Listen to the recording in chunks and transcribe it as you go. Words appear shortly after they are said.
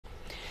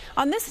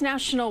On this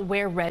National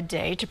Wear Red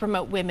Day to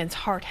promote women's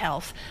heart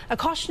health, a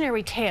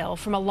cautionary tale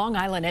from a Long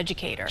Island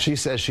educator. She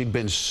says she'd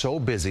been so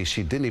busy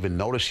she didn't even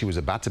notice she was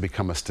about to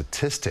become a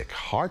statistic.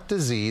 Heart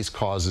disease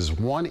causes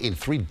 1 in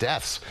 3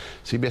 deaths.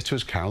 CBS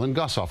 2's Carolyn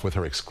Gussoff with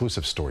her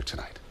exclusive story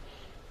tonight.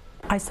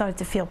 I started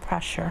to feel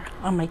pressure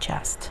on my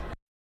chest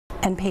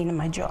and pain in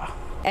my jaw.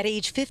 At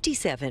age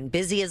 57,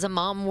 busy as a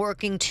mom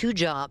working 2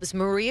 jobs,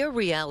 Maria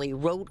Reale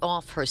wrote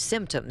off her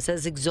symptoms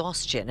as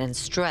exhaustion and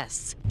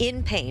stress.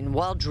 In pain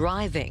while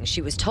driving,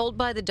 she was told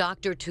by the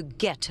doctor to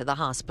get to the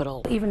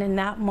hospital. Even in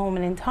that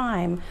moment in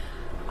time,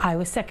 I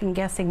was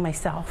second-guessing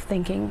myself,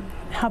 thinking,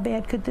 how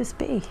bad could this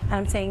be? And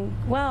I'm saying,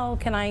 well,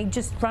 can I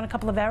just run a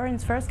couple of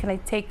errands first? Can I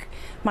take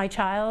my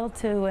child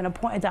to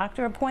a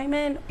doctor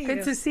appointment?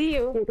 Good to see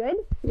you. You good?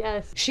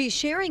 Yes. She's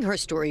sharing her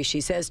story,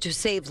 she says, to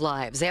save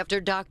lives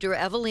after Dr.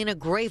 Evelina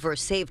Graver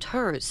saved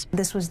hers.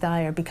 This was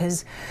dire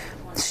because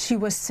she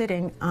was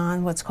sitting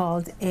on what's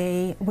called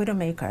a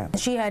widowmaker.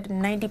 She had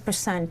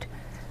 90%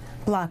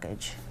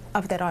 blockage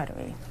of that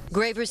artery.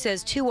 Graver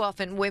says too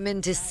often women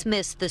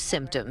dismiss the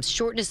symptoms: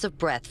 shortness of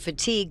breath,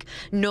 fatigue,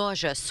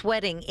 nausea,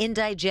 sweating,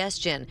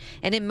 indigestion,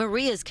 and in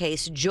Maria's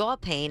case, jaw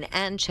pain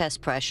and chest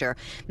pressure,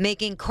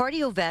 making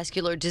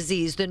cardiovascular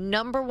disease the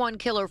 #1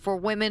 killer for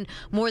women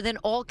more than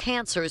all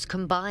cancers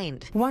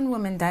combined. 1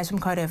 woman dies from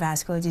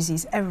cardiovascular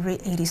disease every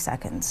 80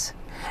 seconds.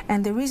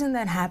 And the reason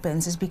that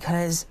happens is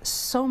because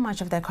so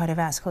much of that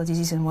cardiovascular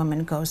disease in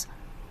women goes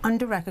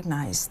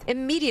under-recognized.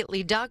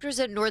 Immediately, doctors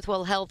at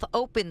Northwell Health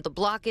opened the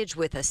blockage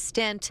with a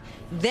stent.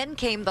 Then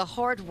came the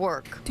hard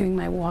work. Doing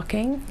my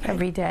walking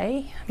every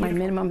day, my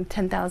minimum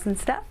 10,000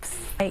 steps.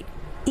 I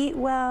eat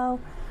well,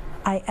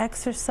 I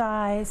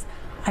exercise,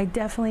 I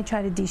definitely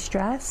try to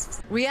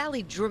de-stress.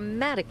 Reale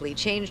dramatically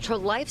changed her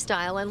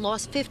lifestyle and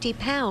lost 50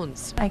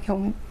 pounds. I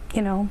can,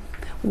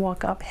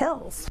 walk up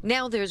hills.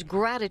 Now there's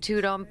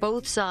gratitude on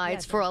both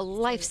sides for a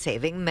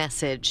life-saving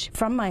message.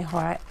 From my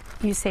heart,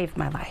 you saved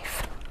my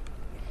life.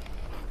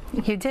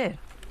 You did,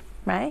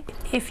 right?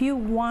 If you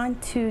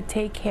want to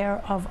take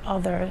care of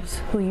others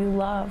who you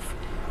love,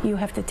 you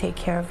have to take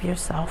care of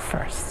yourself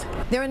first.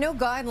 There are no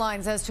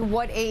guidelines as to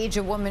what age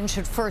a woman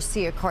should first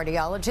see a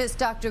cardiologist.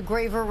 Dr.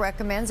 Graver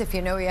recommends if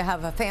you know you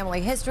have a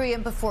family history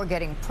and before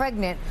getting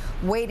pregnant,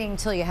 waiting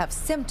till you have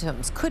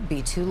symptoms could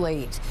be too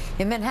late.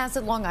 In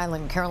Manhasset, Long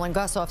Island, Carolyn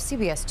Gussoff,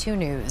 CBS 2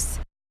 News.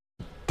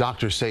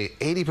 Doctors say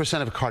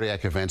 80% of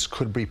cardiac events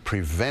could be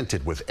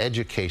prevented with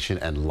education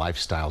and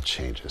lifestyle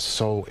changes.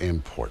 So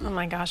important. Oh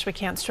my gosh, we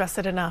can't stress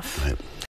it enough. Right.